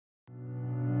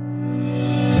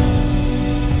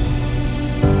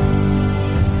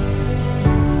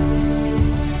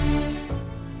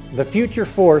The future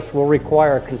force will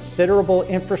require considerable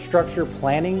infrastructure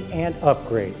planning and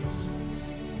upgrades.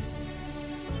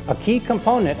 A key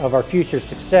component of our future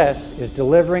success is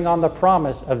delivering on the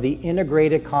promise of the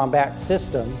integrated combat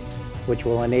system, which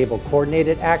will enable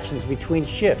coordinated actions between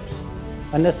ships,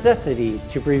 a necessity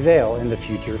to prevail in the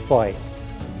future fight.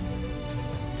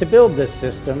 To build this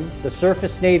system, the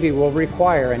Surface Navy will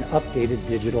require an updated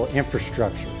digital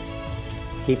infrastructure.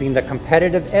 Keeping the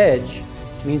competitive edge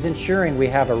means ensuring we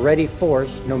have a ready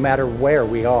force no matter where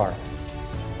we are.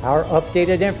 Our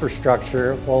updated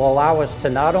infrastructure will allow us to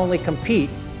not only compete,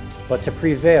 but to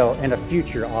prevail in a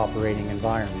future operating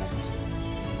environment.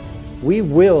 We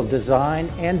will design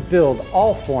and build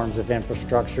all forms of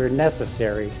infrastructure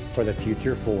necessary for the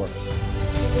future force.